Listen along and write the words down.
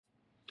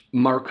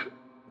Mark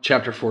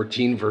chapter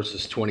 14,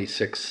 verses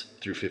 26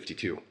 through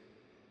 52.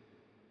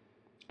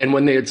 And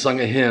when they had sung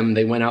a hymn,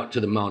 they went out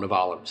to the Mount of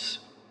Olives.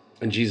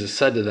 And Jesus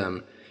said to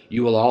them,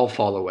 "You will all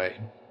fall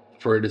away,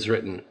 for it is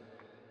written,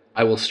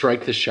 I will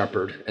strike the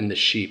shepherd, and the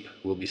sheep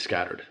will be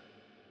scattered.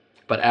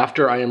 But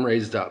after I am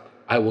raised up,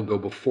 I will go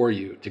before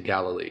you to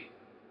Galilee."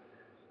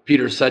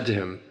 Peter said to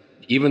him,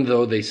 "Even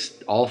though they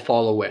all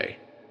fall away,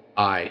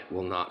 I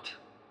will not."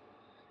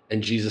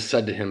 And Jesus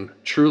said to him,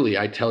 "Truly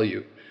I tell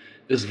you,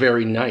 this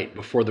very night,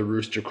 before the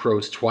rooster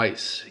crows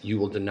twice, you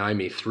will deny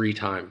me 3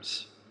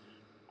 times.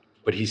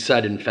 But he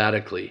said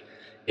emphatically,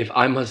 "If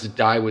I must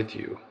die with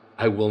you,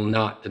 I will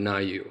not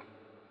deny you."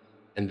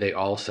 And they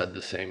all said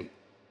the same.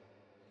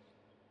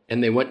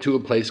 And they went to a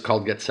place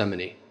called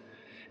Gethsemane.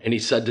 And he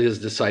said to his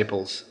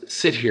disciples,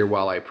 "Sit here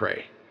while I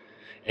pray."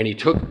 And he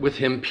took with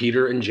him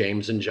Peter and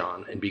James and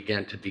John, and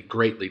began to be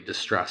greatly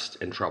distressed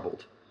and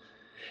troubled.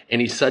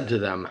 And he said to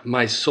them,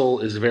 "My soul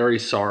is very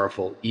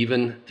sorrowful,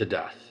 even to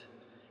death.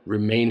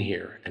 Remain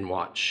here and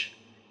watch."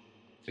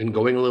 And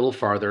going a little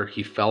farther,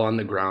 he fell on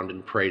the ground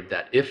and prayed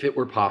that, if it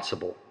were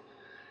possible,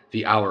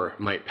 the hour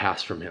might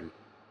pass from him.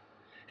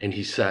 And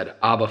he said,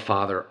 "Abba,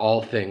 Father,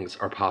 all things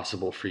are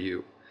possible for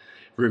you.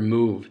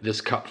 Remove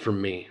this cup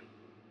from me.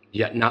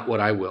 Yet not what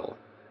I will,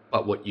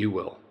 but what you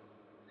will."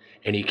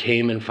 And he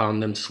came and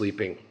found them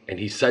sleeping. And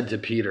he said to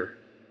Peter,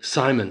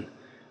 "Simon,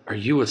 are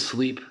you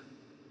asleep?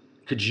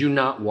 Could you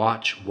not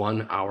watch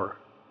 1 hour?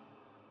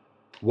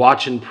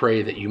 Watch and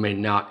pray that you may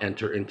not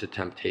enter into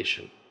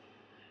temptation.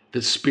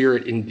 The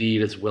spirit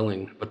indeed is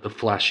willing, but the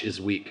flesh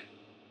is weak."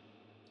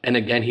 And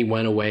again he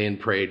went away and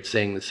prayed,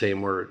 saying the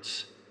same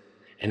words.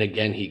 And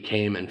again he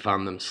came and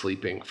found them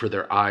sleeping, for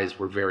their eyes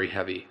were very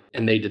heavy,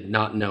 and they did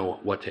not know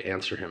what to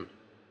answer him.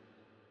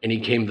 And he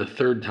came the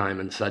 3rd time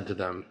and said to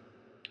them,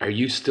 "Are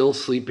you still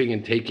sleeping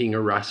and taking a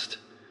rest?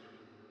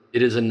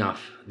 It is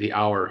enough, the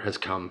hour has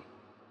come.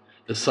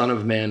 The Son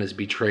of Man is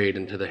betrayed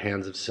into the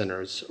hands of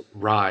sinners.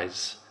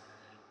 Rise,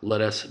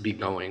 let us be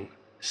going.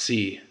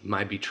 See,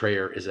 my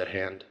betrayer is at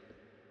hand."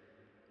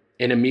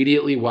 And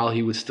immediately while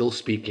he was still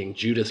speaking,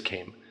 Judas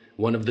came,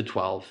 one of the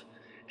 12,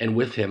 and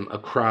with him a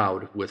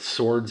crowd with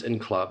swords and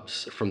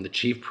clubs from the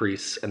chief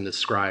priests and the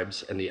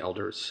scribes and the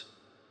elders.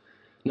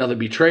 Now the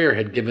betrayer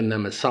had given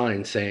them a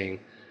sign,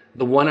 saying,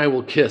 "The one I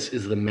will kiss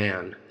is the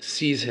man.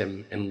 Seize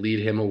him and lead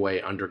him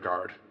away under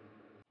guard."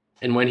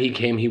 And when he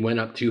came, he went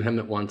up to him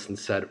at once and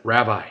said,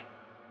 "Rabbi,"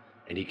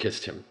 and he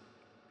kissed him.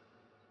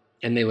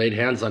 And they laid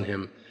hands on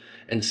him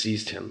and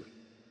seized him.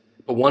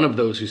 But one of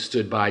those who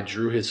stood by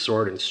drew his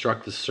sword and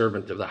struck the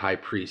servant of the high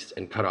priest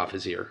and cut off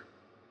his ear.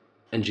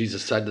 And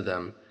Jesus said to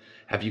them,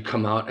 "Have you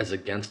come out as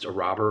against a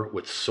robber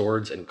with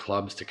swords and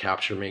clubs to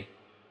capture me?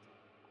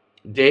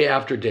 Day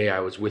after day I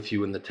was with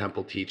you in the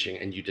temple teaching,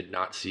 and you did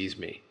not seize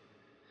me.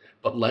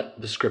 But let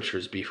the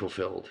scriptures be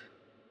fulfilled."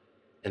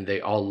 And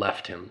they all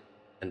left him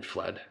and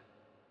fled.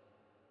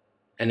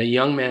 And a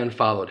young man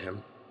followed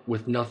him,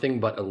 with nothing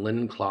but a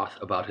linen cloth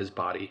about his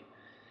body,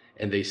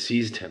 and they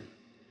seized him.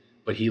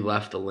 But he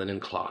left the linen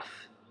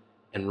cloth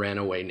and ran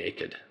away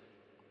naked.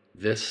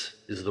 This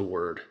is the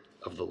word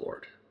of the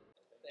Lord.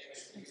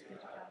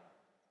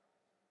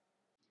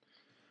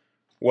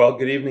 Well,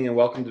 good evening and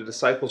welcome to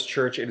Disciples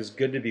Church. It is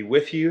good to be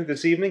with you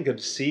this evening. Good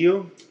to see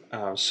you.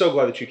 So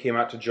glad that you came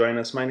out to join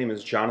us. My name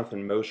is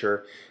Jonathan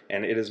Mosher,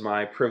 and it is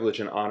my privilege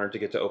and honor to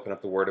get to open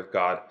up the Word of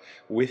God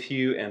with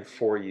you and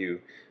for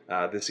you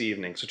this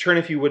evening. So turn,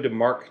 if you would, to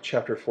Mark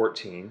chapter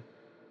 14.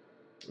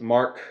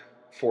 Mark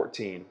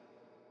 14.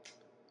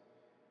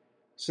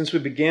 Since we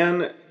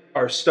began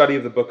our study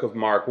of the book of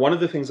Mark, one of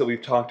the things that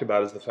we've talked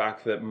about is the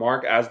fact that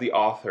Mark, as the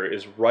author,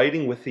 is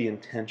writing with the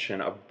intention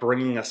of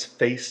bringing us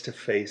face to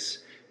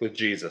face with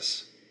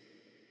Jesus.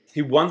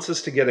 He wants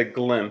us to get a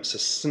glimpse, a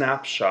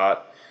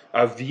snapshot,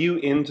 a view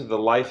into the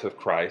life of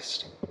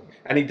Christ,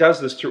 and he does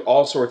this through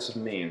all sorts of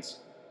means.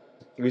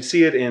 We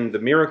see it in the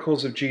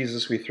miracles of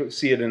Jesus, we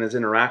see it in his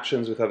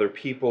interactions with other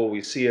people,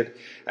 we see it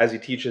as he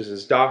teaches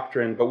his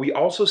doctrine, but we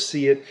also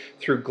see it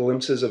through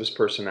glimpses of his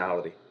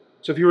personality.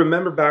 So if you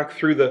remember back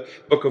through the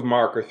book of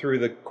Mark or through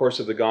the course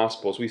of the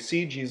Gospels, we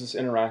see Jesus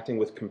interacting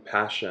with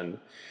compassion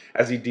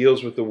as he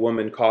deals with the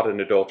woman caught in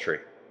adultery.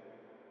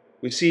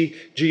 We see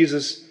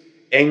Jesus'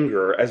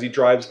 anger as he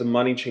drives the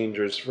money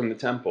changers from the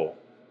temple.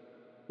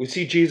 We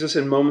see Jesus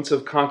in moments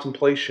of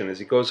contemplation as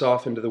he goes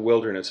off into the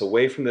wilderness,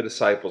 away from the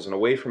disciples and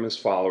away from his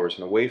followers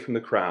and away from the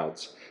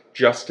crowds,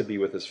 just to be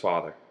with his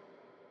Father.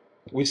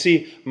 We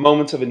see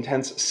moments of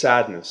intense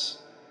sadness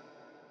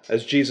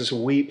as Jesus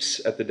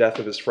weeps at the death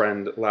of his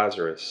friend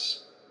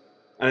Lazarus.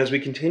 And as we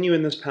continue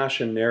in this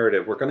passion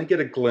narrative, we're going to get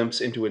a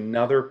glimpse into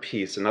another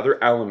piece,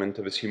 another element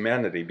of his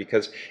humanity,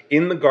 because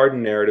in the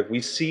garden narrative,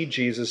 we see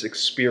Jesus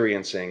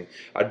experiencing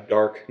a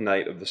dark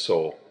night of the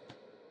soul.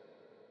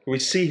 We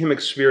see him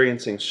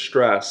experiencing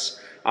stress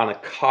on a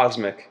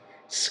cosmic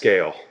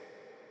scale.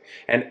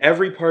 And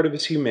every part of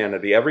his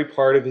humanity, every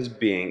part of his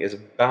being is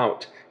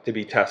about to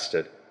be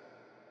tested.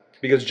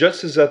 Because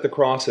just as at the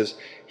crosses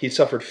he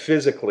suffered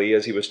physically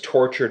as he was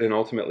tortured and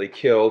ultimately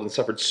killed, and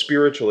suffered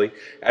spiritually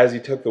as he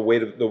took the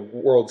weight of the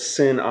world's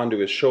sin onto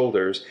his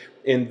shoulders,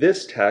 in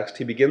this text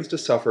he begins to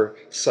suffer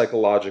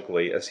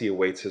psychologically as he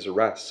awaits his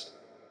arrest.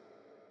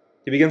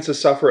 He begins to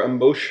suffer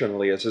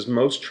emotionally as his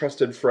most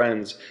trusted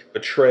friends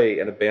betray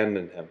and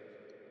abandon him.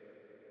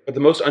 But the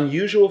most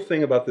unusual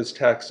thing about this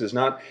text is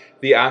not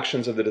the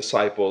actions of the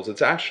disciples,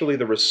 it's actually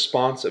the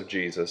response of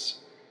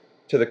Jesus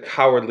to the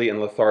cowardly and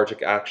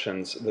lethargic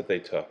actions that they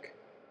took.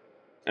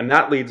 And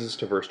that leads us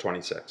to verse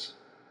 26.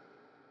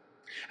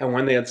 And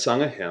when they had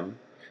sung a hymn,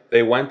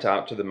 they went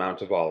out to the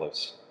Mount of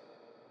Olives.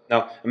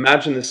 Now,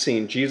 imagine this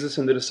scene. Jesus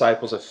and the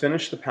disciples have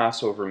finished the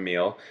Passover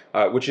meal,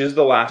 which is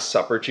the Last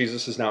Supper.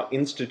 Jesus has now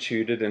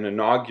instituted and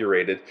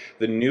inaugurated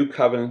the new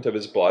covenant of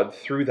his blood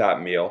through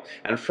that meal.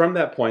 And from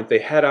that point, they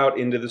head out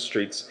into the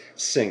streets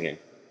singing.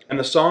 And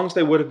the songs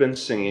they would have been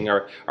singing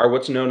are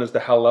what's known as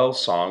the Hallel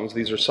songs.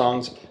 These are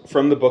songs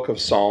from the book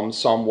of Psalms,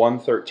 Psalm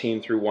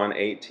 113 through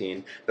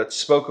 118, that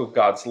spoke of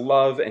God's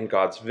love and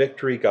God's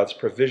victory, God's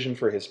provision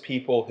for his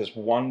people, his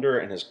wonder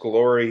and his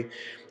glory.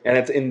 And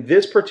it's in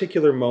this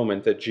particular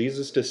moment that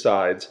Jesus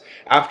decides,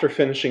 after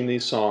finishing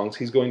these songs,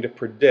 he's going to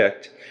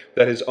predict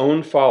that his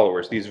own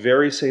followers, these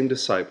very same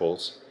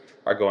disciples,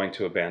 are going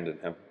to abandon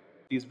him.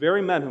 These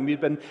very men whom he'd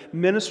been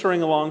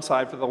ministering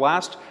alongside for the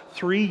last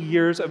 3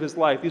 years of his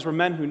life, these were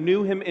men who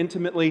knew him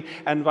intimately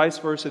and vice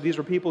versa. These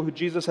were people who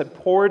Jesus had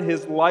poured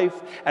his life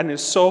and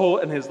his soul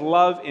and his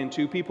love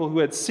into, people who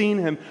had seen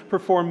him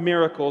perform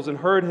miracles and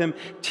heard him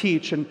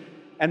teach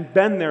and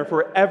been there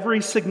for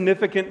every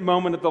significant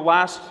moment of the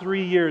last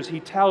 3 years. He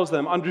tells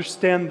them,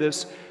 understand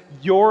this,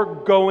 you're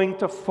going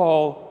to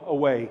fall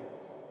away.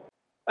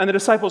 And the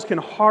disciples can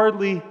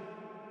hardly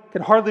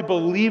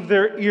believe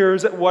their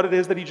ears at what it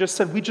is that he just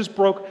said. We just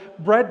broke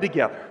bread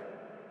together.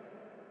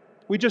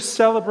 We just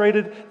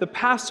celebrated the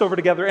Passover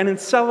together. And in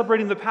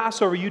celebrating the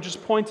Passover, you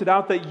just pointed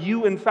out that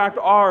you, in fact,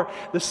 are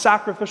the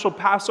sacrificial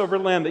Passover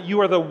lamb, that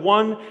you are the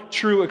one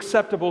true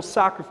acceptable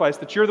sacrifice,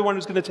 that you're the one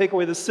who's going to take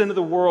away the sin of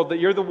the world, that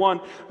you're the one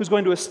who's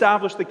going to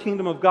establish the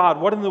kingdom of God.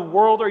 What in the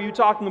world are you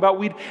talking about?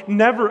 We'd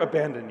never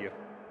abandon you.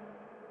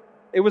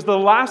 It was the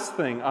last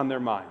thing on their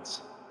minds.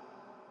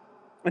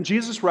 And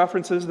Jesus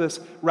references this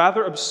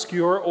rather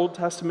obscure Old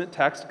Testament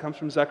text. It comes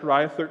from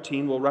Zechariah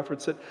 13. We'll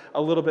reference it a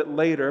little bit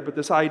later. But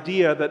this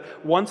idea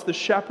that once the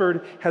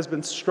shepherd has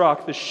been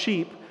struck, the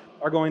sheep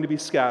are going to be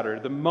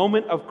scattered. The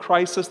moment of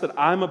crisis that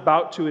I'm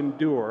about to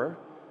endure,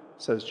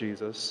 says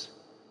Jesus,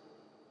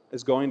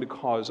 is going to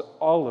cause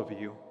all of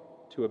you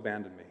to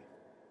abandon me.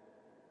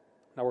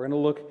 Now we're going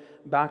to look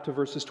back to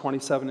verses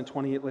 27 and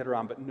 28 later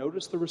on. But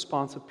notice the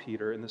response of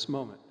Peter in this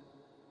moment.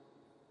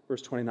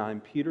 Verse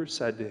 29, Peter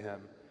said to him,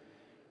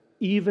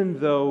 even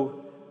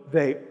though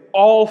they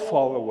all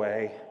fall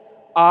away,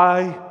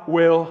 I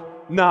will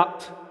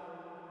not.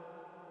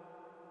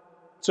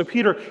 So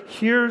Peter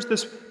hears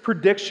this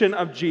prediction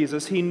of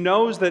Jesus. He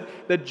knows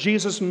that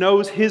Jesus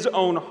knows his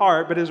own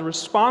heart, but his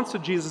response to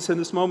Jesus in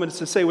this moment is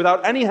to say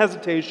without any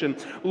hesitation,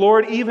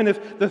 Lord, even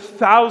if the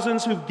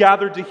thousands who've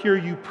gathered to hear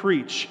you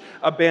preach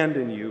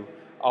abandon you,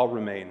 I'll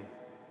remain.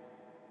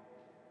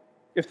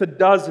 If the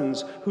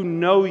dozens who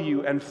know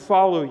you and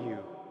follow you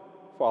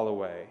fall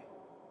away,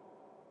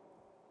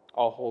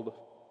 I'll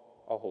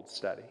hold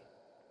steady.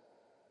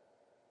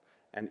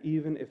 And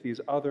even if these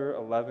other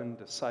 11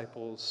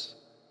 disciples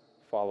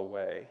fall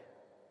away,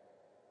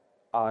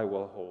 I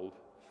will hold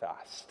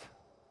fast.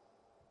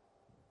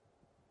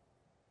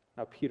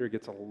 Now, Peter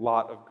gets a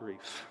lot of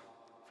grief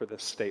for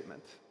this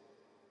statement,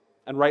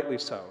 and rightly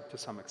so to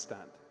some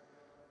extent.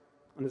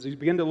 And as we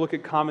begin to look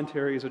at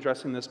commentaries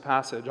addressing this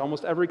passage,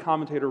 almost every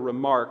commentator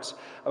remarks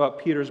about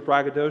Peter's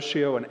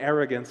braggadocio and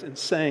arrogance in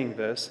saying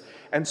this.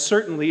 And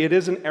certainly it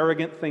is an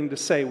arrogant thing to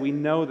say, we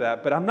know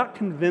that. But I'm not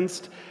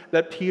convinced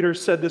that Peter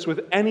said this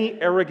with any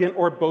arrogant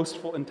or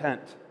boastful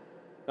intent.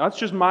 Now, that's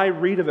just my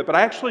read of it, but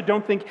I actually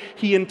don't think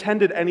he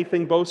intended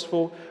anything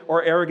boastful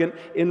or arrogant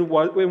in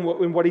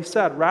what he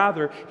said.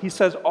 Rather, he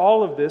says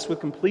all of this with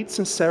complete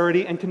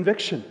sincerity and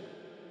conviction.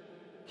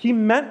 He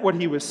meant what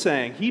he was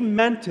saying. He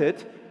meant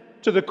it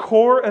to the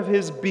core of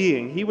his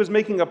being. He was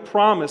making a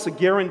promise, a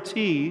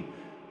guarantee,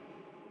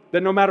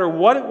 that no matter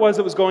what it was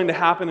that was going to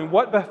happen and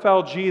what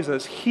befell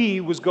Jesus, he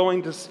was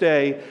going to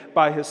stay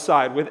by his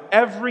side. With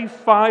every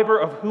fiber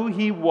of who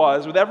he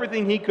was, with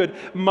everything he could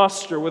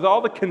muster, with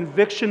all the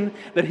conviction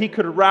that he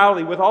could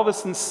rally, with all the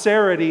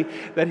sincerity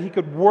that he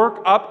could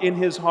work up in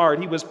his heart,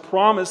 he was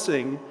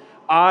promising,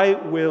 I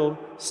will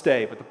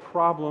stay. But the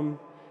problem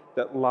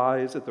that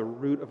lies at the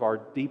root of our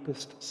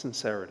deepest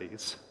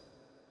sincerities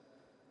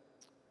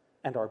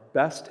and our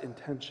best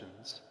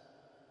intentions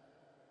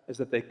is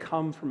that they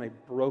come from a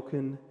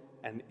broken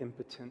and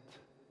impotent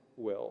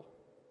will.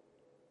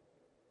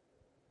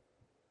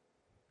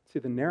 See,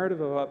 the narrative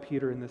about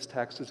Peter in this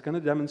text is going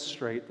to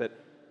demonstrate that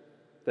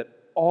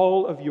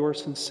all of your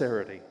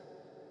sincerity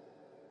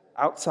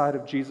outside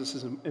of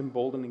Jesus'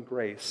 emboldening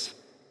grace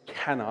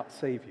cannot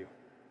save you.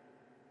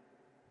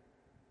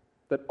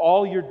 That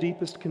all your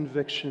deepest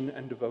conviction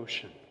and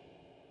devotion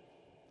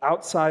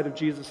outside of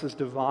Jesus'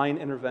 divine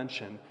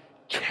intervention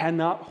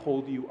cannot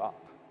hold you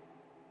up.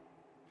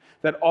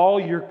 That all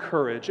your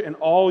courage and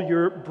all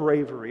your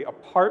bravery,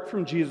 apart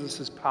from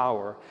Jesus'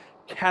 power,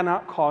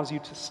 cannot cause you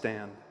to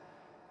stand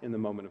in the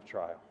moment of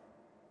trial.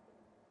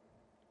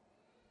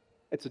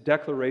 It's a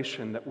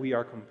declaration that we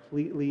are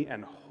completely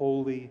and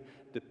wholly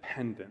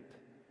dependent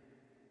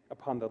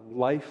upon the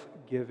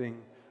life-giving,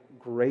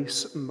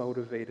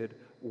 grace-motivated,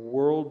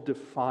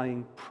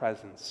 world-defying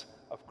presence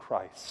of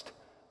Christ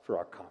for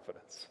our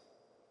confidence.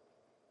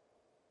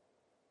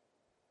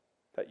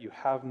 That you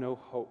have no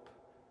hope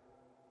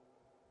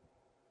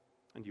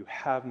and you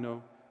have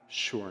no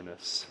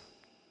sureness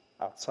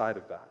outside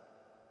of that.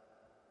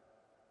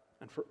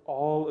 And for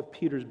all of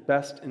Peter's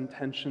best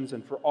intentions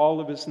and for all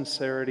of his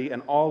sincerity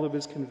and all of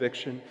his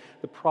conviction,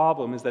 the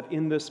problem is that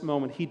in this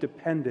moment he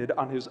depended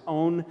on his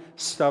own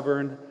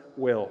stubborn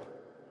will.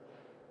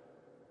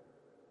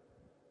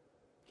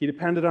 He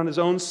depended on his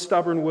own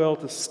stubborn will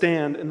to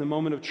stand in the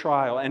moment of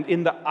trial. And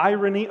in the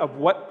irony of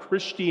what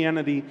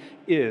Christianity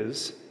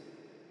is,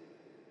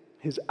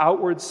 his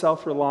outward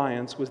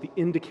self-reliance was the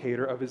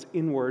indicator of his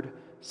inward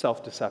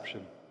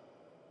self-deception.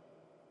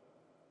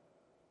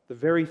 The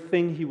very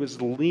thing he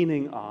was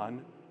leaning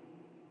on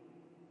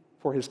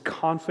for his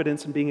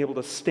confidence in being able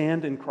to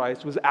stand in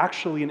Christ was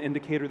actually an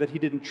indicator that he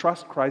didn't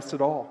trust Christ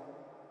at all.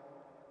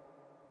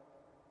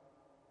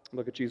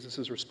 Look at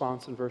Jesus'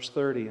 response in verse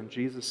 30. And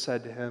Jesus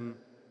said to him,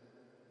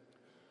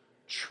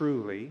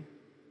 truly,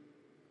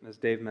 and as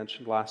Dave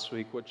mentioned last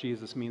week, what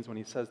Jesus means when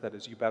he says that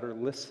is you better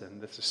listen,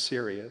 this is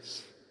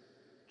serious.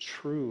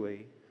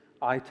 Truly,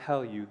 I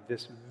tell you,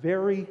 this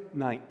very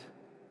night,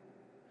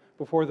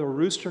 before the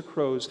rooster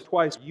crows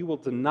twice, you will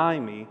deny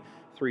me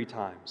 3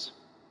 times.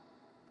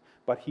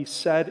 But he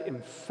said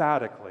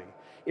emphatically,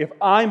 if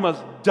I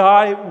must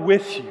die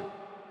with you,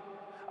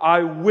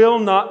 I will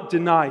not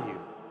deny you.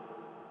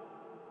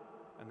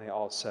 And they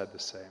all said the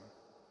same.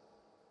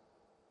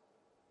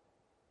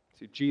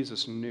 See,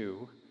 Jesus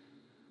knew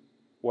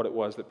what it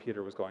was that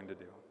Peter was going to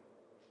do.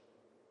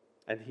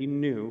 And he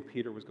knew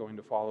Peter was going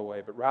to fall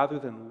away. But rather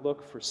than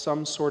look for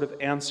some sort of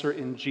answer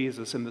in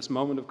Jesus in this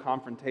moment of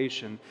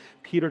confrontation,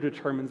 Peter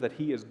determines that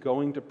he is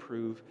going to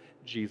prove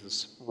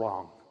Jesus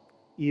wrong,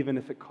 even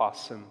if it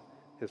costs him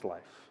his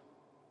life.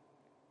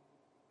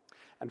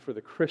 And for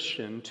the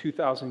Christian,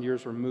 2,000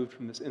 years removed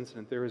from this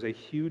incident, there is a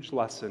huge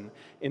lesson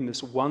in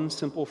this one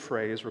simple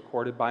phrase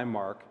recorded by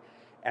Mark,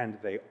 and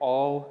they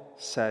all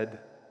said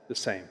the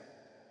same.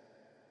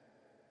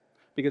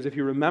 Because if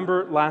you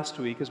remember last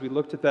week, as we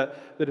looked at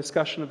the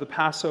discussion of the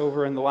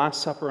Passover and the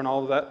Last Supper and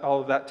all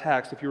of that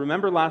text, if you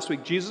remember last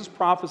week, Jesus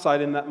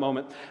prophesied in that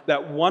moment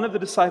that one of the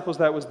disciples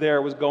that was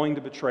there was going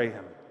to betray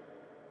him.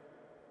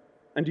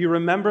 And do you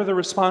remember the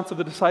response of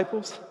the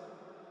disciples?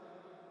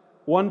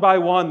 One by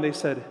one, they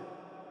said,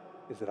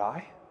 "Is it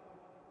I?"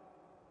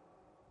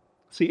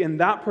 See, in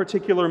that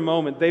particular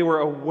moment, they were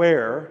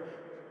aware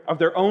of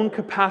their own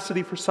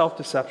capacity for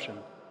self-deception.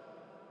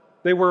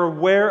 They were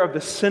aware of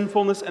the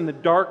sinfulness and the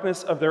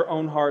darkness of their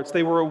own hearts.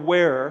 They were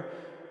aware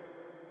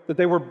that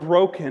they were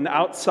broken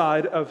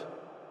outside of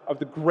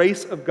the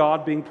grace of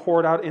God being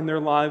poured out in their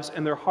lives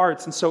and their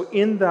hearts. And so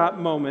in that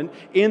moment,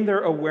 in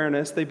their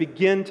awareness, they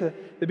begin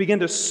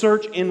to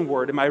search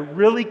inward. Am I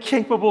really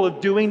capable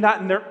of doing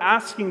that? And they're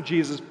asking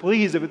Jesus,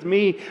 please, if it's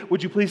me,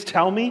 would you please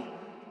tell me?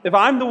 If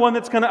I'm the one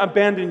that's going to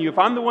abandon you, if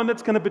I'm the one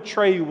that's going to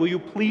betray you, will you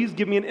please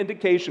give me an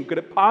indication? Could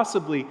it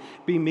possibly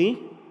be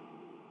me?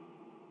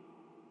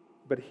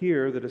 But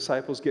here, the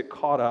disciples get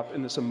caught up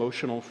in this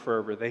emotional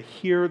fervor. They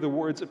hear the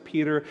words of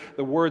Peter.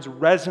 The words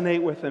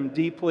resonate with them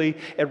deeply.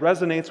 It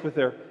resonates with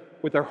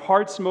their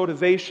heart's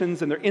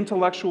motivations and their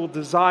intellectual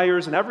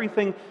desires, and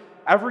everything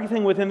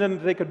within them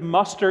that they could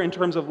muster in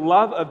terms of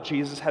love of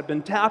Jesus had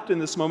been tapped in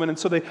this moment. And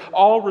so they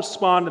all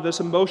respond in this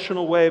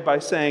emotional way by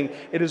saying,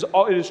 it is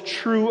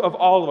true of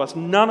all of us.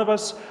 None of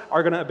us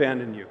are going to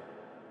abandon you.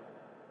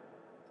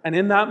 And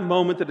in that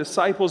moment, the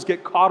disciples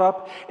get caught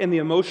up in the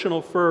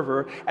emotional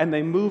fervor and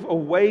they move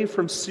away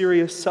from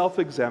serious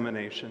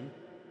self-examination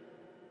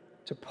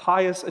to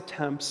pious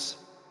attempts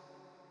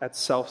at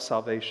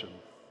self-salvation.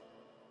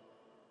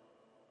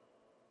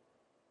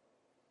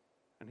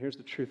 And here's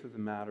the truth of the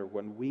matter.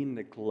 When we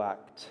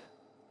neglect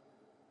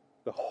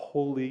the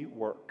holy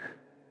work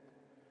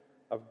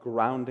of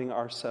grounding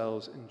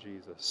ourselves in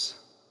Jesus,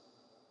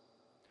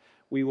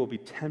 we will be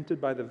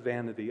tempted by the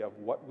vanity of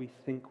what we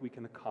think we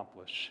can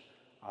accomplish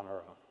on our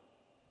own.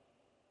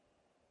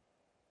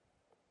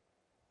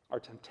 Our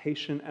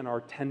temptation and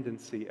our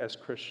tendency as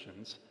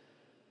Christians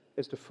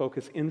is to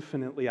focus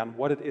infinitely on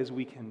what it is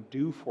we can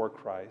do for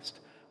Christ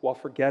while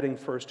forgetting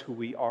first who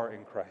we are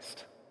in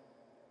Christ.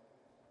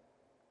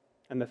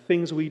 And the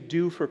things we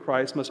do for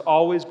Christ must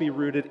always be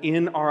rooted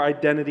in our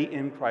identity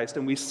in Christ.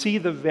 And we see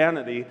the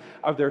vanity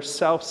of their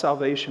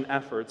self-salvation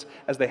efforts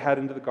as they head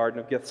into the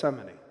Garden of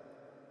Gethsemane.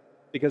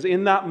 Because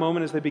in that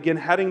moment, as they begin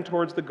heading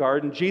towards the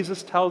garden,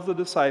 Jesus tells the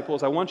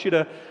disciples, I want you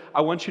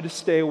to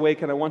stay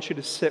awake and I want you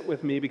to sit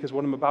with me because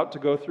what I'm about to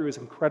go through is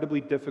incredibly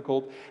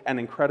difficult and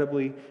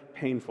incredibly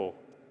painful.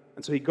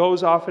 And so he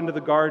goes off into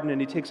the garden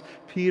and he takes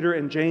Peter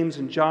and James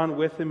and John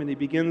with him and he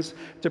begins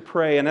to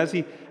pray. And as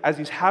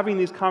he's having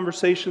these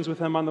conversations with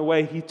them on the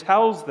way, he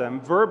tells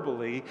them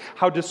verbally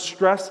how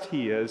distressed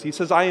he is. He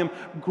says, I am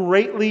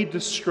greatly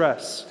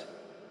distressed.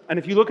 And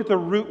if you look at the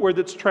root word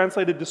that's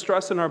translated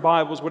distress in our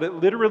Bibles, what it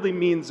literally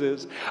means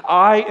is,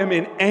 I am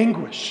in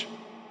anguish.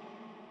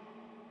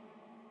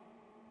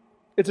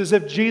 It's as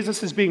if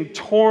Jesus is being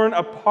torn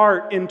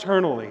apart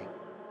internally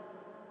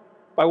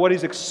by what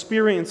he's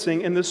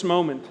experiencing in this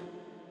moment.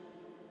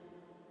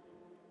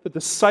 That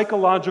the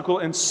psychological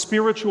and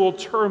spiritual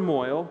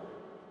turmoil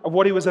of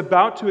what he was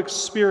about to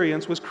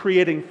experience was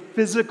creating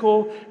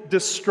physical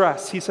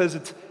distress. He says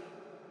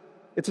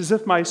it's as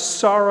if my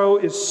sorrow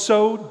is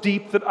so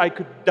deep that I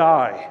could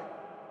die.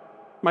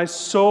 My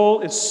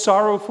soul is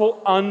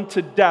sorrowful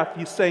unto death.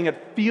 He's saying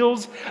it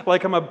feels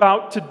like I'm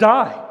about to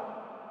die.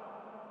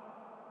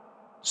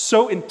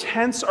 So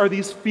intense are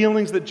these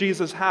feelings that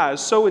Jesus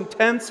has. So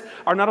intense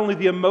are not only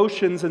the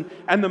emotions and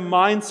the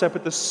mindset,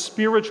 but the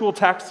spiritual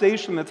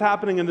taxation that's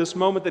happening in this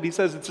moment that he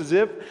says it's as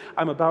if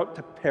I'm about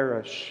to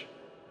perish.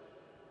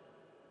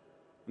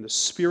 And the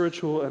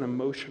spiritual and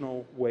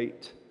emotional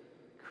weight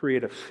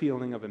create a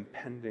feeling of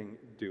impending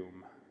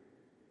doom.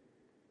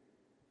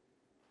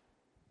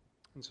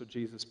 And so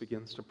Jesus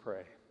begins to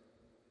pray.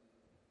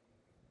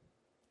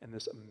 And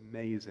this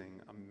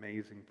amazing,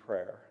 amazing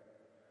prayer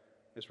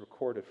is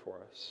recorded for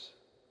us.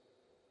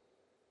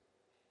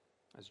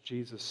 As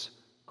Jesus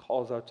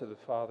calls out to the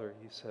Father,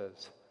 he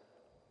says,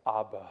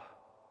 Abba,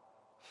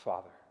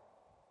 Father.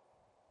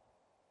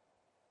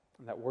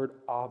 And that word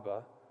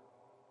Abba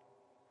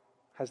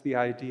has the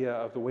idea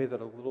of the way that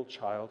a little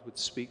child would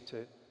speak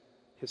to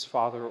his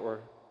father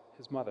or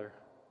his mother.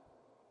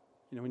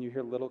 You know, when you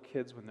hear little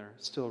kids when they're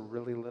still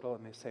really little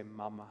and they say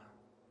mama,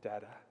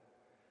 dada,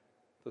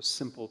 those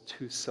simple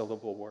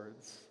two-syllable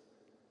words.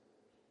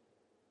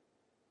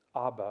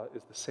 Abba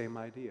is the same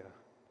idea.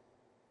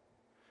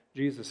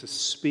 Jesus is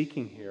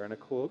speaking here in a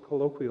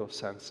colloquial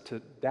sense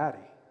to Daddy.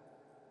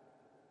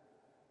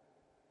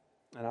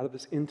 And out of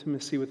this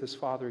intimacy with his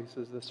Father, he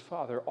says this,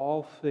 Father,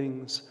 all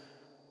things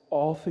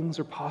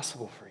are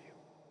possible for you.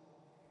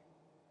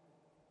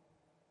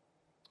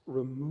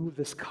 Remove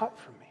this cup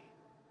from me.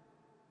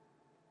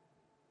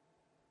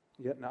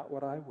 Yet not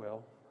what I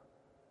will,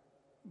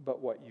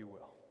 but what you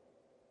will.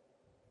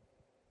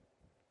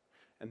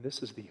 And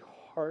this is the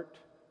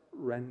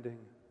heart-rending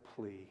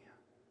plea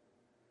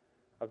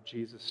of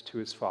Jesus to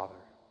his Father.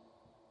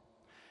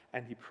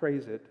 And he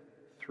prays it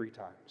 3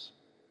 times.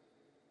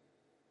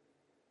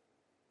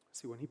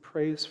 See, when he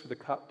prays for the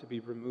cup to be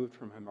removed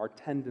from him, our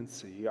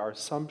tendency, our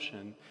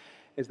assumption,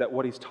 is that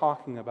what he's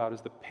talking about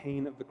is the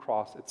pain of the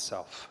cross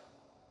itself.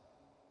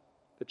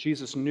 That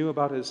Jesus knew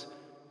about his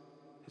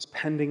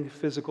pending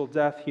physical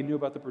death. He knew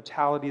about the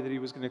brutality that he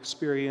was going to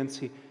experience.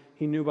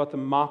 He knew about the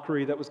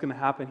mockery that was going to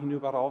happen. He knew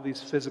about all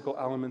these physical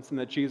elements, and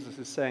that Jesus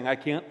is saying, I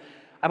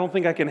don't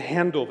think I can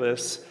handle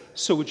this,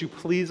 so would you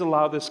please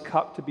allow this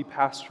cup to be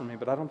passed from me?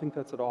 But I don't think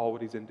that's at all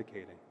what he's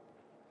indicating.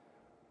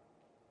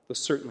 Though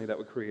certainly that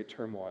would create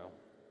turmoil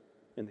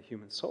in the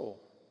human soul.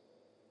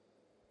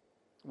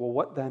 Well,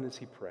 what then is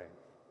he praying?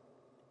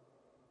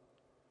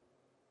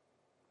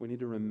 We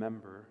need to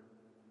remember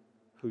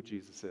who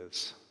Jesus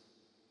is.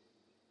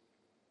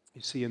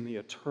 You see, in the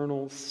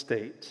eternal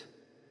state,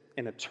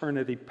 in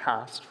eternity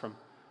past from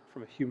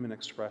a human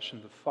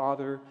expression, the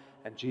Father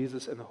and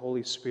Jesus and the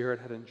Holy Spirit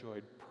had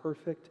enjoyed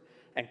perfect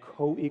and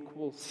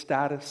co-equal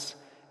status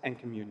and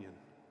communion.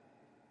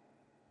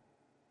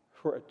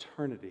 For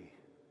eternity,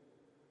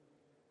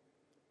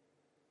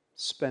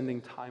 spending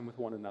time with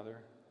one another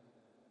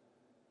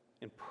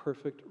in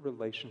perfect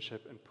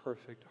relationship and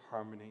perfect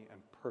harmony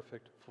and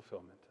perfect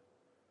fulfillment.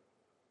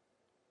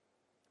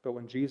 But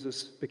when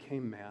Jesus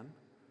became man,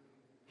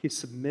 he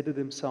submitted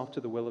himself to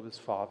the will of his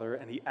Father,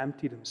 and he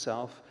emptied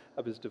himself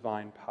of his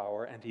divine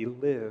power, and he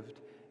lived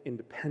in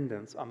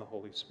dependence on the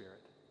Holy Spirit.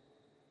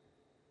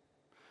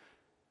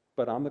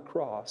 But on the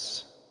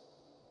cross,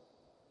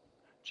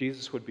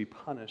 Jesus would be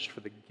punished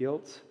for the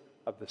guilt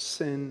of the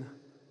sin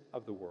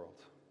of the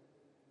world.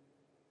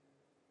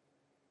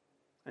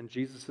 And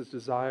Jesus'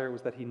 desire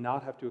was that he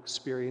not have to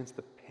experience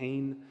the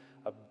pain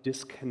of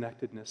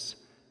disconnectedness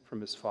from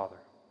his Father.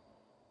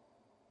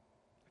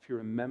 If you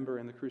remember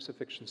in the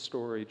crucifixion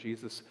story,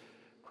 Jesus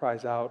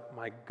cries out,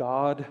 my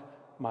God,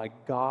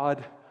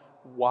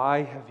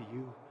 why have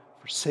you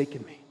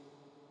forsaken me?"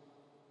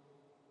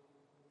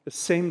 The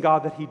same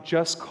God that he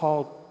just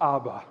called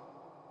Abba,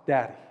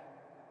 Daddy,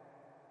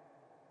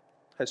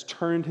 has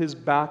turned his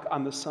back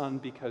on the Son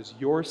because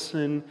your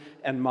sin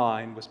and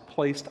mine was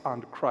placed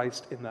onto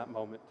Christ in that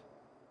moment.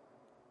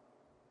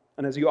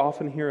 And as you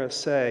often hear us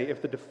say,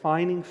 if the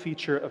defining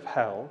feature of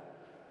hell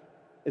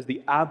is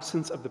the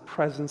absence of the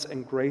presence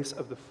and grace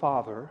of the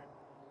Father,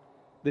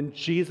 then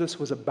Jesus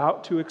was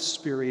about to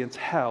experience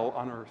hell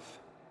on earth.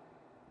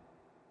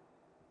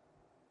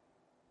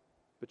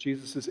 But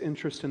Jesus'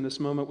 interest in this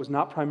moment was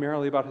not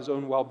primarily about his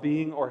own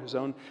well-being or his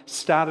own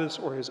status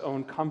or his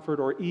own comfort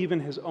or even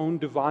his own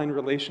divine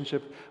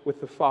relationship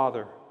with the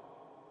Father.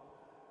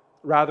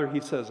 Rather, he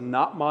says,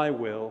 not my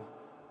will,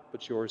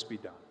 but yours be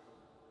done.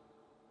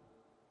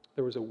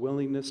 There was a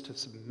willingness to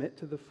submit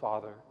to the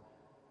Father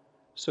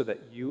so that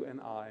you and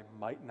I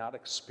might not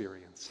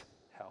experience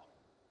hell.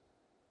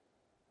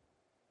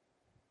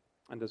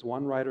 And as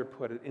one writer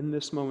put it, in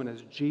this moment,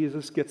 as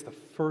Jesus gets the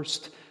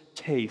first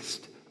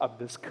taste of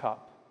this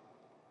cup,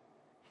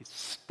 he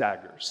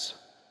staggers.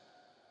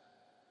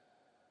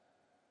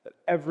 That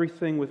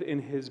everything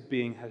within his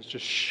being has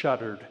just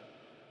shuddered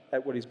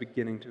at what he's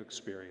beginning to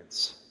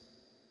experience.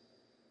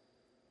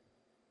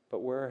 But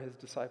where are his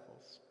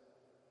disciples?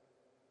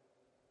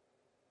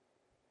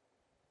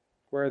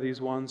 Where are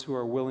these ones who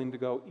are willing to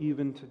go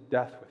even to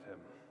death with him?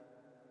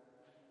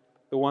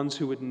 The ones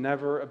who would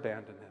never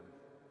abandon him.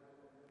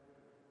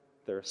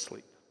 They're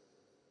asleep.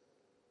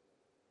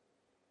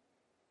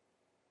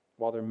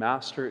 While their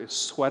master is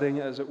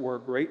sweating, as it were,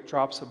 great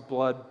drops of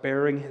blood,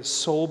 bearing his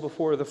soul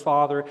before the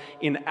Father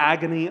in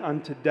agony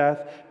unto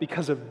death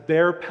because of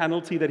their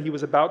penalty that he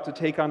was about to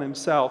take on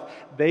himself,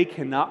 they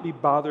cannot be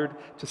bothered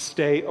to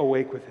stay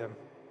awake with him.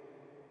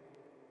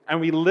 And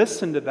we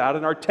listen to that,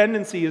 and our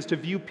tendency is to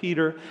view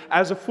Peter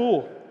as a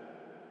fool,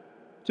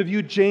 to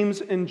view James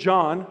and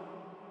John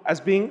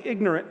as being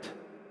ignorant.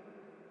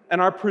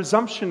 And our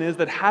presumption is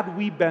that had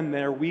we been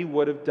there, we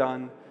would have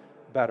done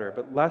better.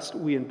 But lest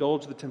we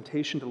indulge the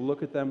temptation to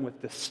look at them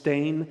with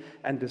disdain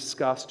and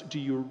disgust, do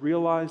you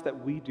realize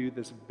that we do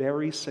this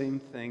very same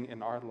thing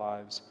in our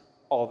lives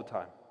all the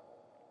time?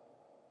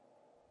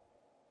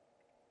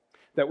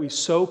 That we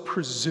so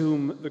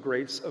presume the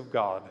grace of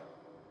God.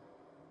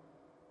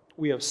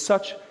 We have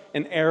such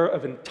an air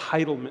of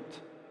entitlement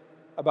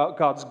about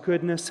God's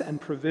goodness and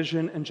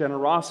provision and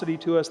generosity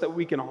to us that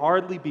we can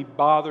hardly be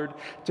bothered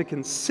to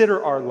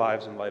consider our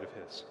lives in light of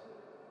His.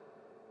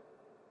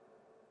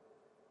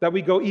 That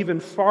we go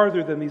even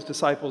farther than these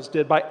disciples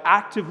did by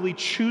actively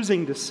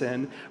choosing to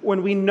sin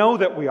when we know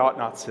that we ought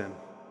not sin.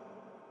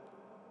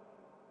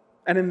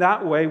 And in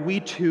that way, we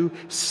too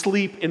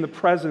sleep in the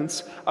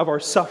presence of our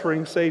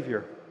suffering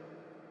Savior.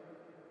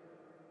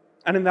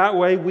 And in that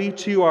way, we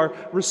too are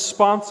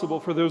responsible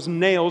for those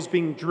nails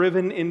being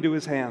driven into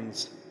His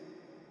hands.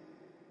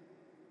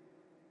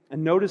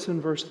 And notice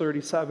in verse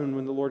 37,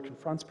 when the Lord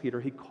confronts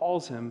Peter, He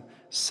calls him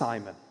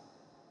Simon.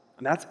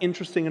 And that's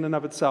interesting in and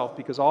of itself,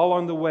 because all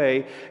on the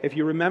way, if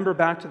you remember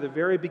back to the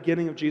very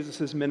beginning of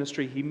Jesus'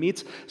 ministry, He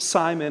meets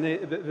Simon,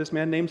 this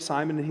man named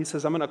Simon, and He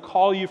says, I'm going to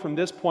call you from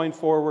this point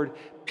forward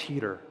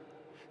Peter.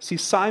 See,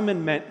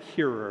 Simon meant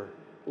hearer,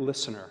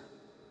 listener,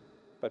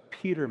 but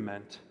Peter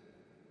meant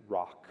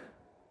rock.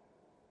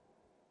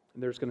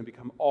 And there's going to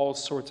become all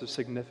sorts of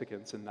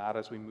significance in that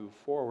as we move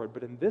forward.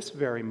 But in this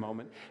very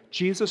moment,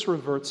 Jesus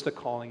reverts to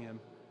calling him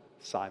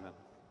Simon.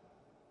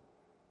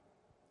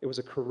 It was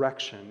a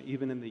correction,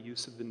 even in the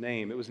use of the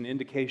name. It was an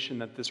indication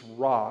that this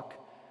rock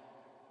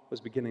was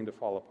beginning to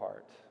fall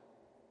apart.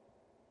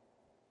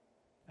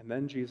 And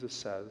then Jesus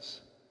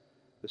says,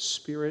 the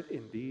spirit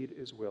indeed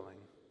is willing,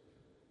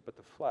 but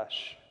the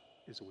flesh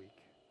is weak.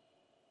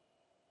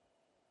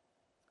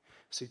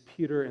 See,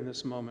 Peter in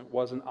this moment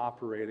wasn't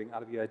operating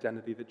out of the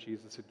identity that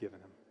Jesus had given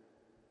him.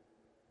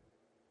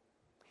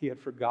 He had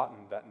forgotten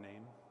that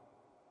name,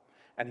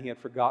 and he had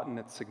forgotten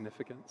its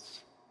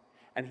significance,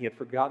 and he had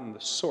forgotten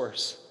the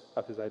source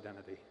of his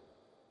identity.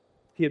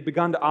 He had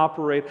begun to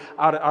operate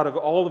out of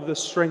all of the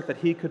strength that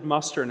he could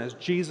muster, and as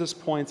Jesus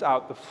points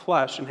out, the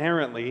flesh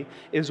inherently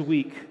is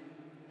weak.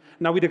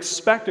 Now, we'd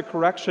expect a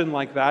correction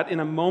like that in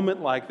a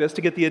moment like this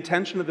to get the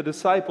attention of the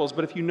disciples,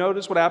 but if you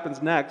notice what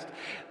happens next,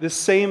 this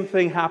same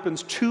thing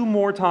happens 2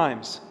 more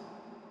times,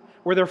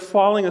 where they're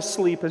falling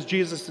asleep as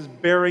Jesus is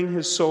bearing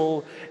his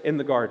soul in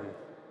the garden.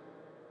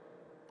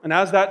 And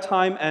as that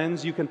time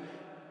ends, you can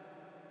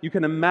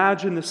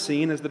imagine the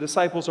scene as the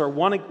disciples are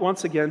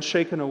once again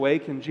shaken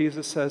awake, and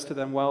Jesus says to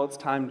them, well, it's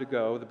time to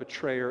go. The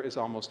betrayer is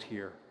almost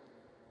here.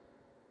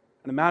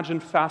 And imagine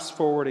fast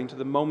forwarding to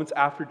the moments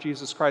after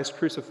Jesus Christ's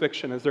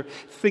crucifixion as they're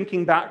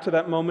thinking back to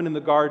that moment in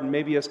the garden,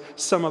 maybe as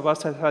some of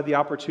us have had the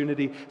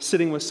opportunity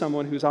sitting with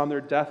someone who's on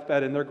their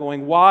deathbed and they're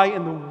going, why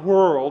in the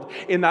world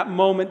in that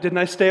moment didn't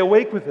I stay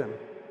awake with him?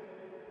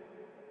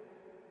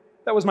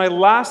 That was my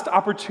last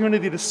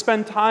opportunity to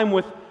spend time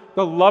with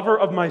the lover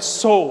of my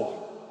soul.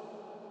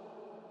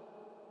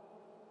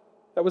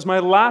 That was my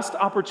last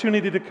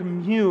opportunity to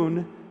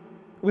commune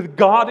with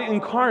God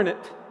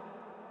incarnate,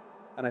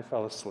 and I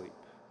fell asleep.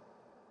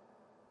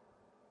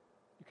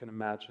 You can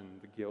imagine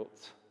the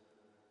guilt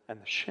and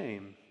the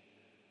shame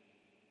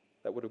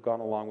that would have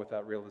gone along with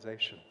that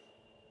realization.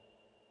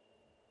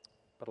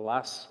 But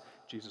alas,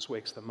 Jesus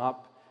wakes them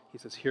up. He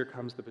says, here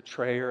comes the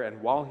betrayer.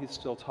 And while he's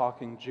still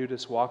talking,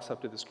 Judas walks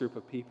up to this group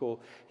of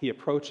people. He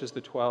approaches the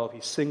 12.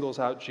 He singles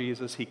out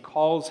Jesus. He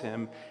calls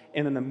him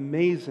in an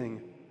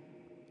amazing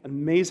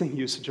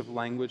usage of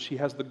language. He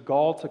has the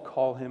gall to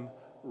call him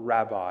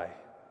Rabbi,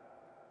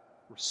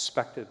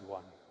 respected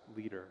one,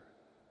 leader,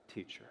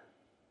 teacher.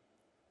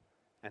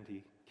 And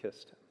he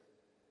kissed him.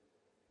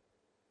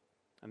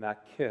 And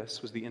that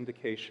kiss was the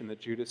indication that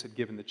Judas had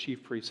given the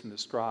chief priests and the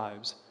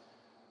scribes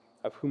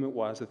of whom it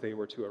was that they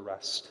were to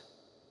arrest.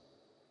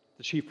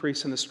 The chief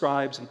priests and the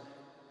scribes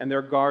and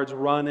their guards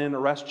run in,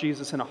 arrest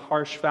Jesus in a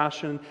harsh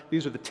fashion.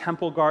 These are the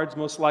temple guards,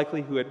 most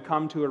likely, who had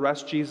come to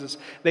arrest Jesus.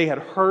 They had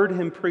heard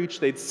him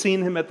preach. They'd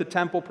seen him at the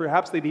temple.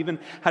 Perhaps they'd even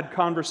had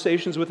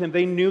conversations with him.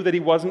 They knew that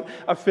he wasn't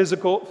a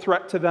physical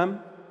threat to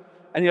them.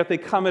 And yet they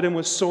come at him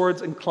with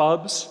swords and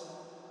clubs.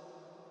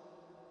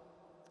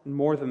 And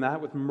more than that,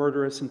 with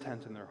murderous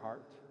intent in their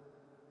heart.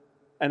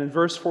 And in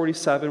verse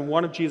 47,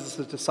 one of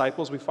Jesus'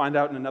 disciples, we find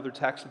out in another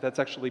text that that's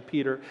actually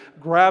Peter,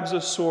 grabs a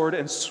sword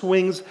and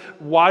swings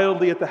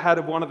wildly at the head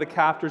of one of the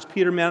captors.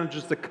 Peter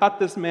manages to cut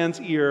this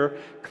man's ear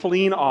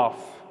clean off.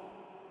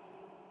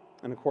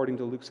 And according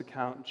to Luke's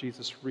account,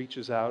 Jesus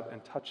reaches out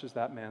and touches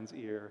that man's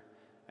ear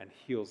and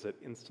heals it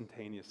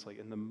instantaneously.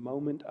 In the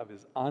moment of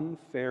his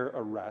unfair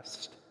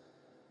arrest,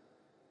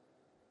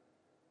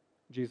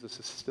 Jesus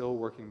is still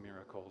working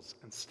miracles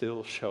and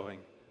still showing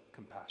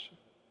compassion.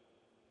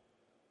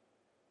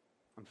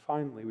 And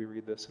finally, we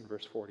read this in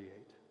verse 48.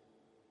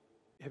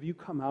 Have you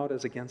come out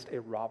as against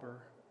a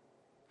robber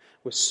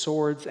with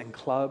swords and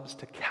clubs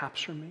to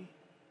capture me?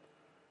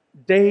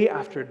 Day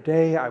after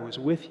day I was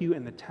with you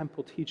in the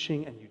temple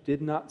teaching, and you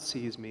did not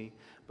seize me,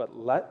 but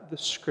let the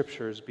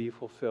scriptures be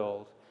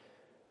fulfilled.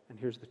 And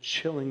here's the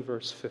chilling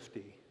verse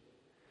 50.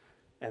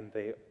 And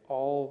they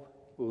all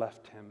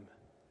left him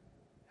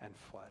and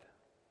fled.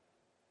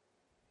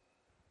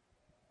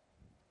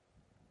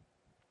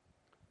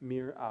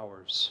 Mere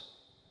hours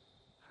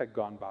had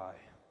gone by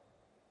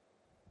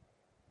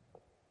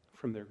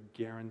from their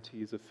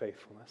guarantees of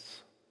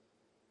faithfulness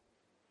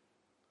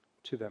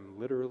to them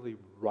literally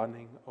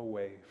running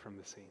away from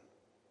the scene.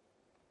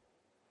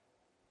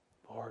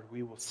 Lord,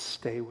 we will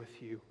stay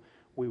with you.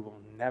 We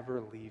will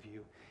never leave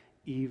you,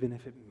 even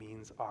if it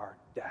means our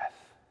death.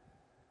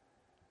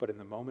 But in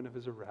the moment of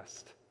his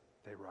arrest,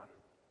 they run.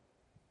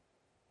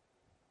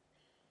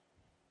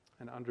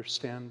 And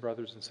understand,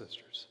 brothers and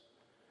sisters,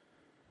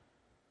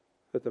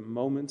 that the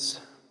moments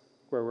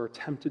where we're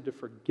tempted to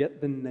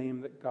forget the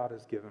name that God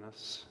has given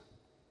us,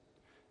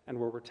 and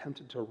where we're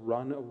tempted to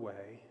run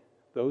away,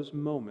 those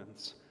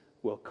moments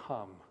will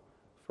come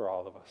for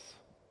all of us.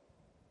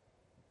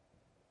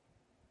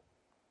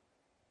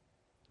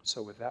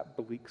 So with that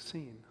bleak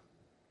scene,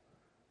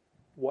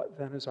 what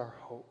then is our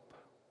hope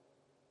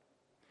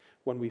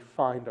when we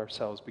find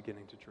ourselves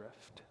beginning to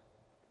drift?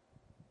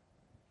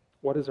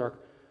 What is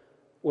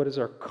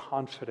our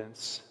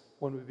confidence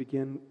when we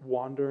begin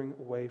wandering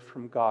away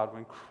from God,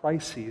 when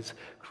crises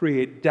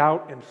create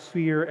doubt and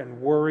fear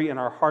and worry in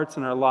our hearts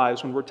and our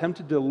lives, when we're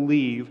tempted to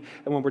leave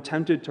and when we're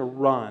tempted to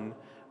run?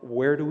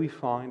 Where do we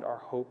find our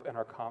hope and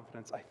our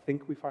confidence? I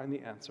think we find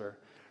the answer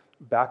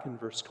back in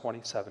verse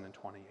 27 and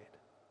 28.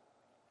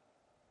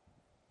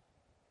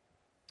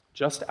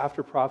 Just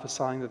after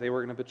prophesying that they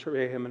were going to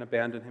betray him and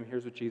abandon him,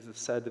 here's what Jesus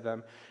said to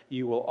them.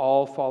 You will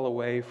all fall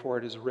away, for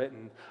it is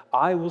written,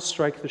 I will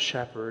strike the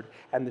shepherd,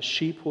 and the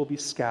sheep will be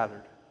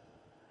scattered.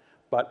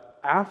 But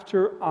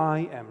after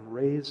I am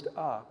raised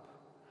up,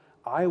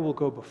 I will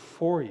go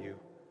before you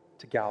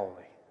to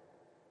Galilee.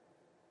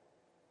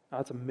 Now,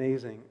 that's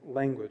amazing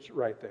language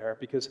right there,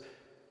 because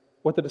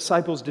what the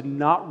disciples did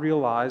not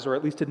realize, or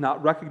at least did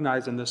not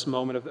recognize in this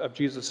moment of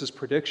Jesus'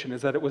 prediction,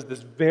 is that it was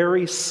this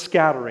very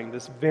scattering,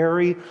 this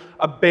very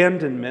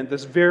abandonment,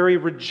 this very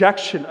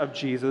rejection of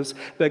Jesus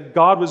that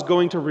God was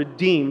going to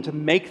redeem to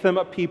make them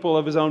a people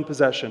of his own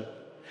possession.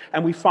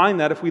 And we find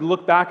that if we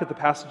look back at the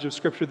passage of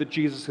Scripture that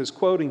Jesus is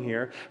quoting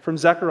here, from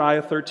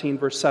Zechariah 13,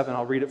 verse 7,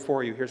 I'll read it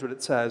for you. Here's what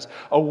it says.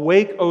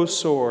 Awake, O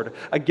sword,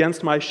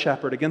 against my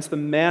shepherd, against the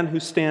man who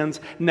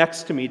stands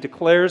next to me,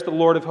 declares the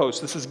Lord of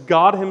hosts. This is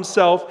God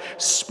himself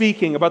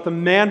speaking about the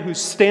man who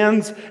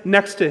stands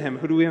next to him.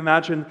 Who do we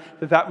imagine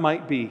that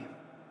might be?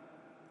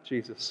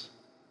 Jesus.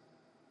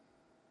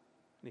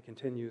 And he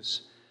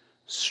continues,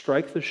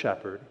 strike the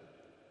shepherd,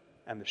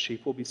 and the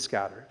sheep will be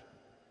scattered.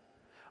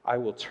 I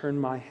will turn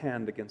my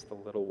hand against the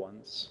little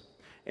ones.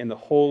 In the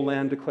whole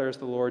land, declares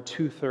the Lord,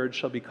 2/3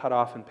 shall be cut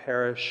off and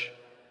perish,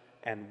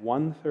 and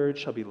 1/3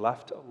 shall be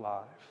left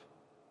alive.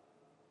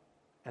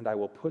 And I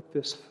will put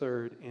this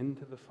third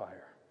into the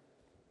fire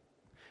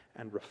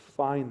and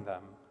refine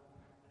them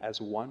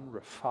as one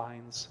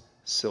refines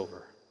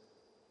silver,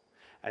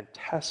 and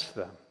test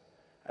them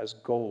as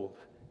gold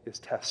is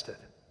tested.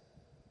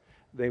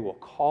 They will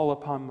call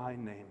upon my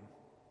name,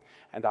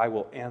 and I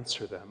will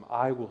answer them.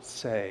 I will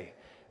say,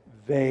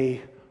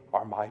 they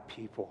are my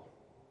people.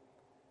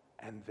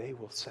 And they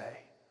will say,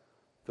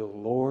 the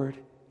Lord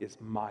is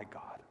my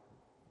God.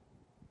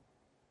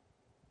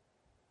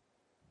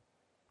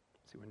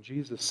 See, when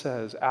Jesus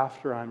says,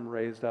 after I'm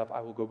raised up,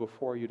 I will go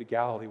before you to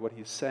Galilee, what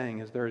he's saying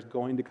is there is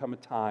going to come a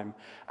time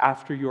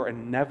after your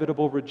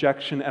inevitable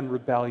rejection and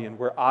rebellion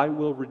where I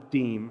will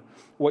redeem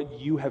what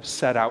you have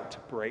set out to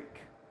break.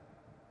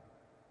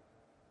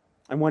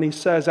 And when he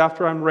says,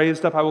 after I'm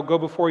raised up, I will go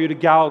before you to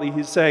Galilee,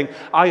 he's saying,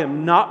 I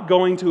am not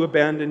going to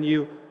abandon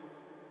you.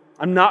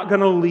 I'm not going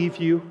to leave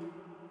you.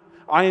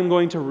 I am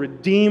going to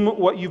redeem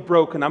what you've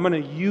broken. I'm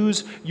going to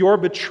use your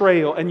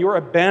betrayal and your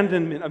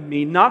abandonment of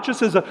me, not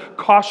just as a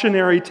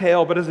cautionary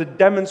tale, but as a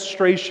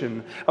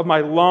demonstration of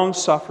my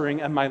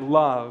long-suffering and my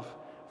love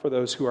for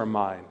those who are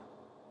mine.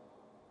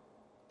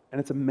 And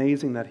it's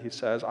amazing that he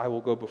says, I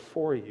will go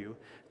before you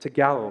to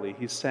Galilee.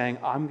 He's saying,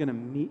 I'm going to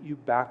meet you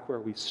back where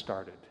we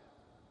started.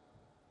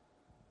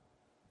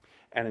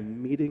 And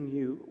in meeting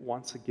you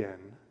once again,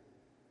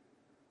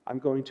 I'm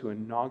going to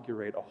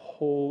inaugurate a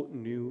whole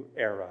new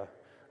era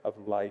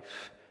of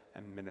life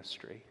and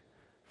ministry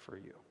for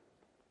you.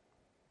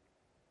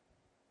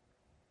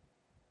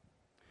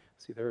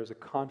 See, there is a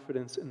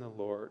confidence in the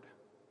Lord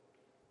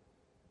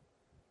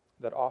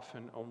that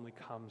often only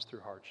comes through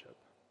hardship.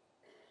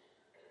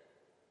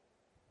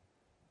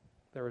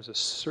 There is a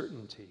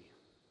certainty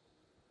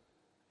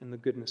in the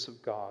goodness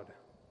of God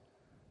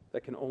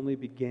that can only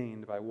be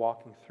gained by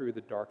walking through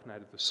the dark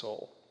night of the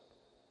soul.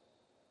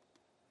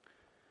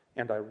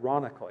 And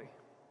ironically,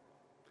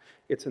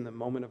 it's in the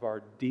moment of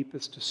our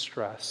deepest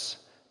distress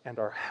and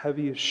our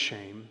heaviest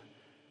shame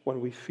when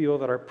we feel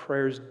that our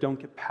prayers don't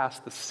get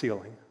past the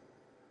ceiling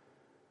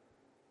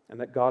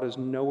and that God is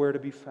nowhere to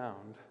be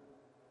found,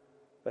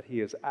 that he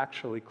is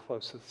actually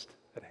closest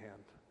at hand.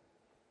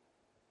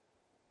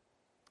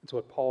 It's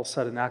what Paul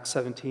said in Acts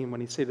 17 when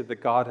he stated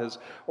that God has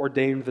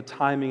ordained the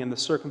timing and the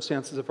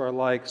circumstances of our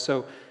life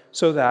so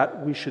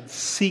that we should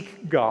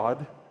seek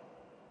God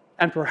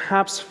and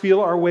perhaps feel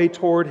our way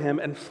toward him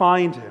and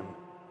find him.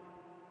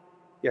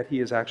 Yet he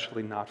is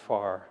actually not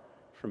far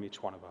from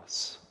each one of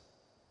us.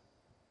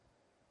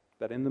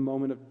 That in the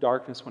moment of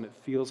darkness, when it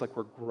feels like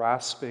we're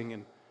grasping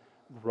and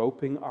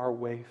groping our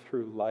way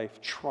through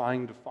life,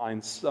 trying to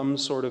find some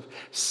sort of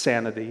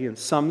sanity and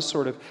some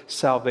sort of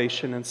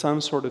salvation and some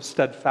sort of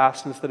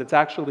steadfastness, that it's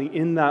actually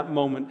in that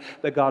moment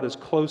that God is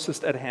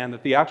closest at hand,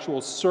 that the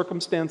actual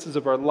circumstances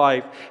of our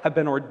life have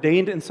been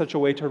ordained in such a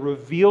way to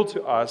reveal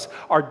to us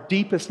our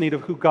deepest need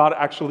of who God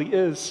actually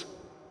is.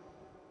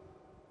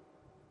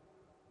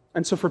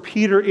 And so for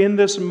Peter, in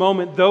this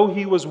moment, though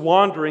he was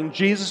wandering,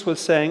 Jesus was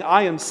saying,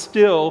 I am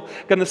still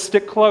going to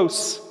stick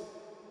close.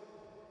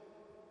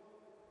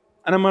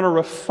 And I'm going to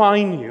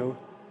refine you,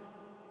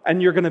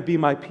 and you're going to be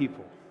my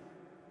people.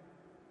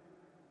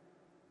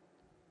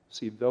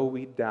 See, though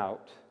we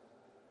doubt,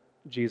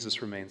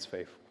 Jesus remains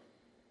faithful.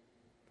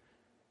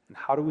 And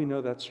how do we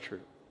know that's true?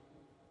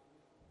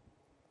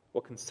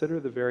 Well, consider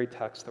the very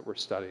text that we're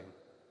studying.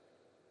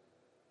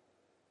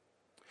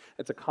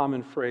 It's a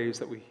common phrase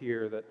that we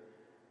hear that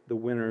the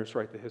winners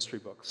write the history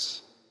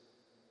books.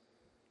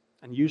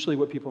 And usually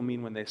what people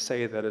mean when they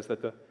say that is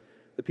that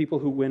the people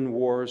who win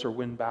wars or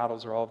win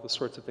battles or all of the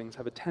sorts of things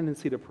have a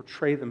tendency to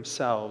portray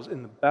themselves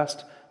in the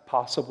best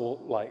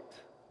possible light.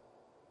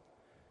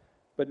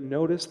 But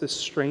notice this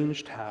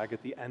strange tag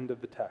at the end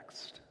of the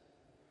text.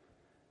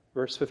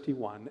 Verse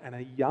 51, and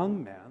a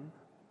young man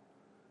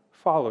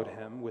followed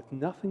him with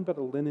nothing but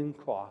a linen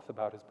cloth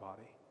about his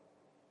body.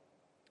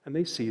 And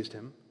they seized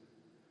him,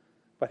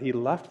 but he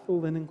left the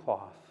linen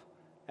cloth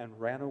and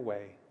ran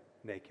away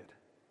naked.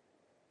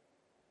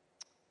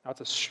 Now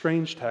it's a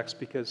strange text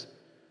because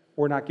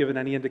we're not given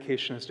any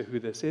indication as to who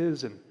this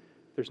is, and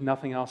there's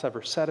nothing else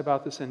ever said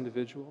about this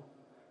individual.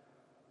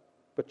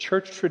 But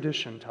church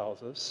tradition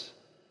tells us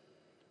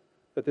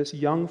that this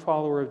young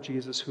follower of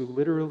Jesus who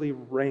literally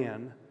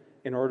ran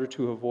in order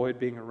to avoid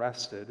being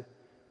arrested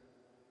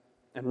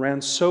and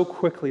ran so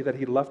quickly that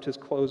he left his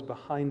clothes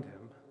behind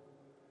him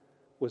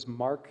was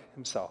Mark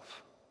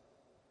himself.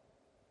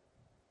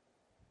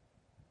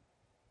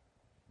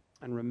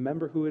 And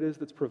remember who it is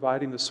that's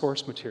providing the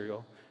source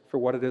material for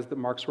what it is that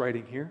Mark's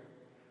writing here?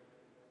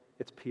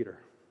 It's Peter.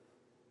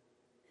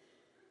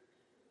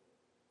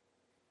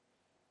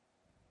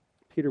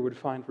 Peter would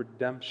find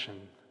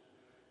redemption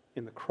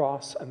in the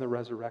cross and the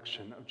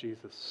resurrection of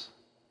Jesus.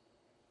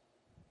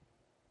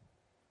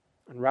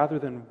 And rather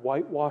than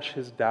whitewash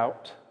his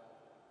doubt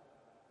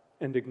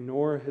and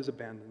ignore his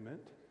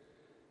abandonment,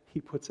 he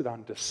puts it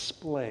on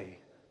display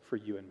for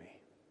you and me.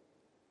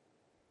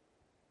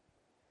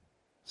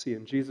 See,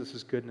 in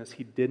Jesus' goodness,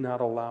 he did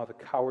not allow the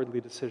cowardly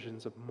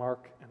decisions of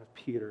Mark and of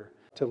Peter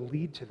to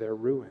lead to their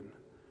ruin,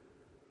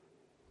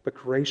 but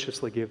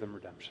graciously gave them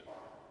redemption.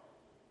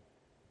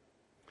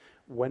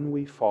 When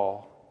we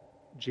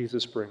fall,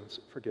 Jesus brings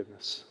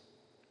forgiveness.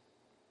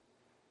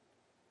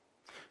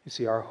 You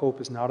see, our hope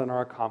is not in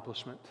our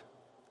accomplishment.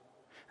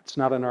 It's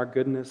not in our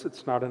goodness.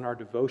 It's not in our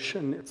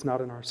devotion. It's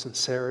not in our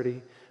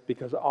sincerity,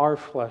 because our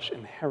flesh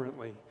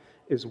inherently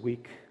is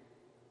weak.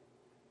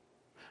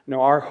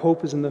 No, our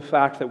hope is in the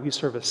fact that we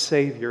serve a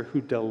Savior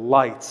who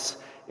delights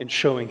in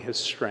showing his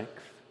strength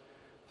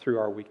through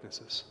our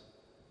weaknesses.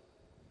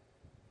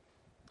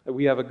 That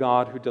we have a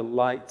God who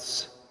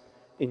delights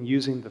in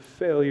using the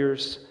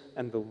failures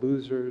and the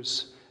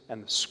losers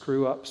and the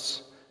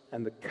screw-ups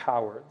and the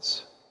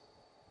cowards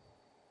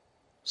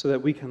so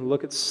that we can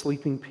look at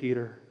sleeping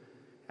Peter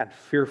and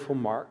fearful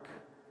Mark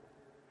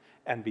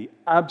and be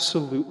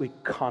absolutely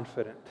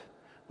confident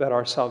that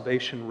our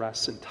salvation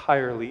rests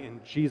entirely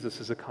in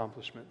Jesus'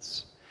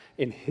 accomplishments,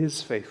 in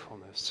his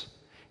faithfulness,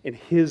 in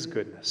his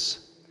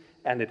goodness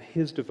and in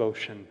his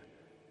devotion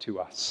to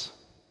us.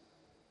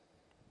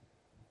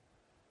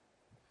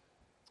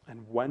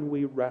 And when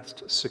we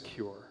rest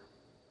secure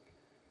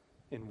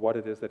in what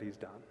it is that he's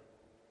done,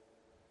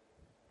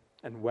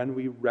 and when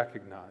we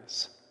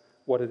recognize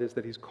what it is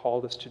that he's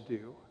called us to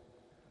do,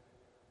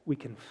 we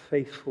can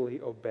faithfully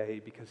obey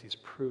because he's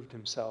proved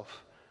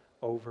himself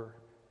over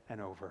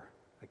and over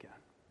again.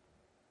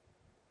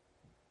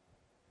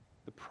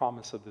 The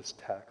promise of this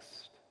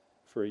text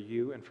for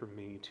you and for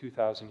me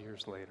 2,000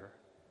 years later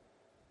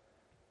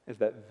is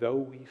that though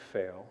we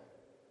fail,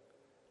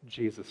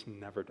 Jesus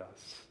never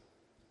does.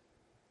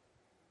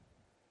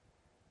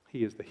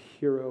 He is the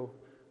hero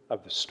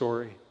of the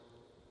story.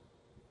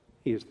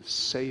 He is the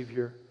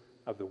Savior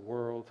of the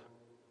world.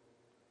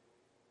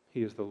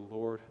 He is the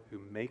Lord who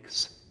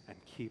makes and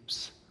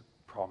keeps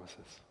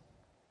promises,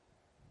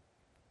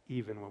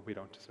 even when we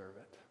don't deserve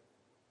it.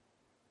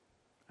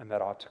 And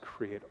that ought to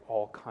create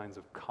all kinds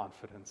of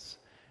confidence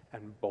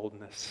and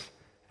boldness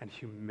and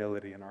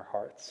humility in our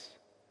hearts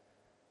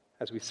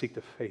as we seek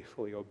to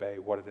faithfully obey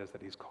what it is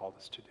that he's called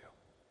us to do.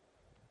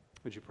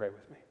 Would you pray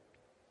with me?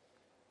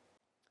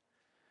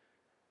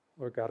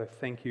 Lord God, I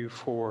thank you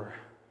for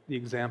the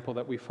example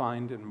that we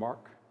find in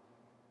Mark.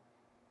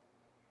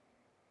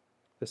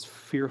 This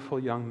fearful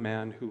young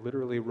man who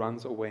literally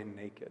runs away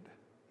naked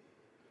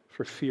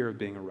for fear of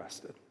being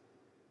arrested.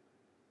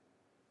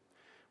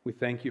 We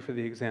thank you for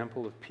the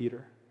example of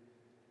Peter,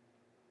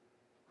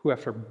 who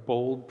after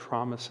bold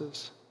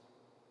promises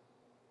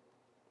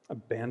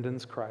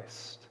abandons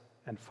Christ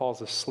and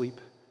falls asleep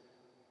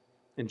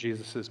in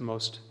Jesus'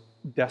 most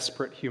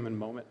desperate human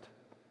moment.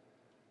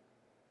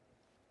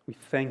 We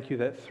thank you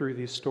that through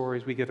these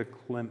stories we get a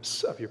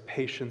glimpse of your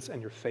patience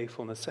and your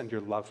faithfulness and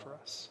your love for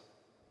us.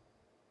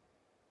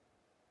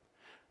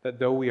 That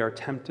though we are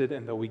tempted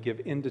and though we give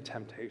in to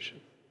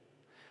temptation,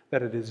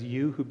 that it is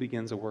you who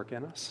begins a work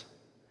in us,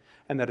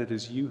 and that it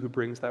is you who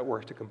brings that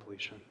work to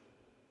completion.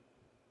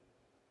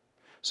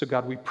 So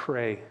God, we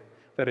pray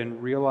that in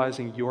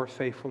realizing your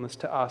faithfulness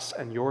to us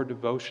and your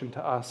devotion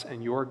to us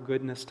and your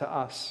goodness to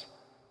us,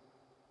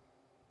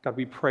 God,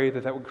 we pray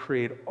that that would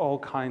create all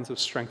kinds of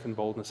strength and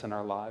boldness in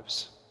our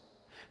lives,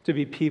 to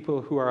be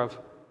people who are of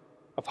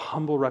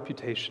humble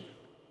reputation,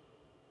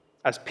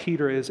 as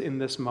Peter is in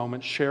this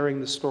moment,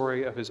 sharing the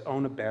story of his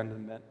own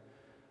abandonment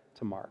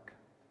to Mark.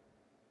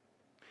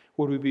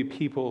 Would we be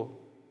people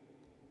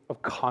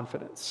of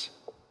confidence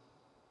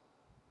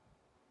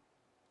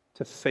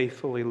to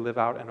faithfully live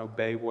out and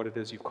obey what it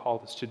is you've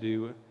called us to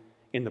do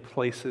in the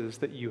places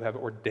that you have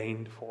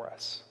ordained for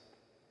us?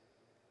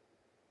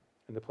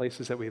 In the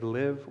places that we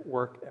live,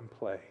 work, and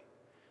play,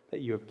 that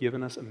you have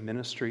given us a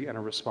ministry and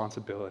a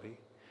responsibility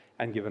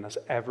and given us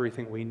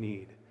everything we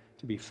need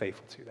to be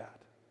faithful to that.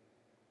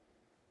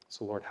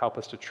 So Lord, help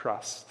us to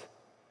trust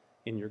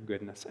in your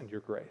goodness and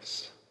your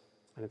grace.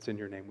 And it's in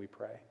your name we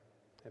pray.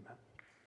 Amen.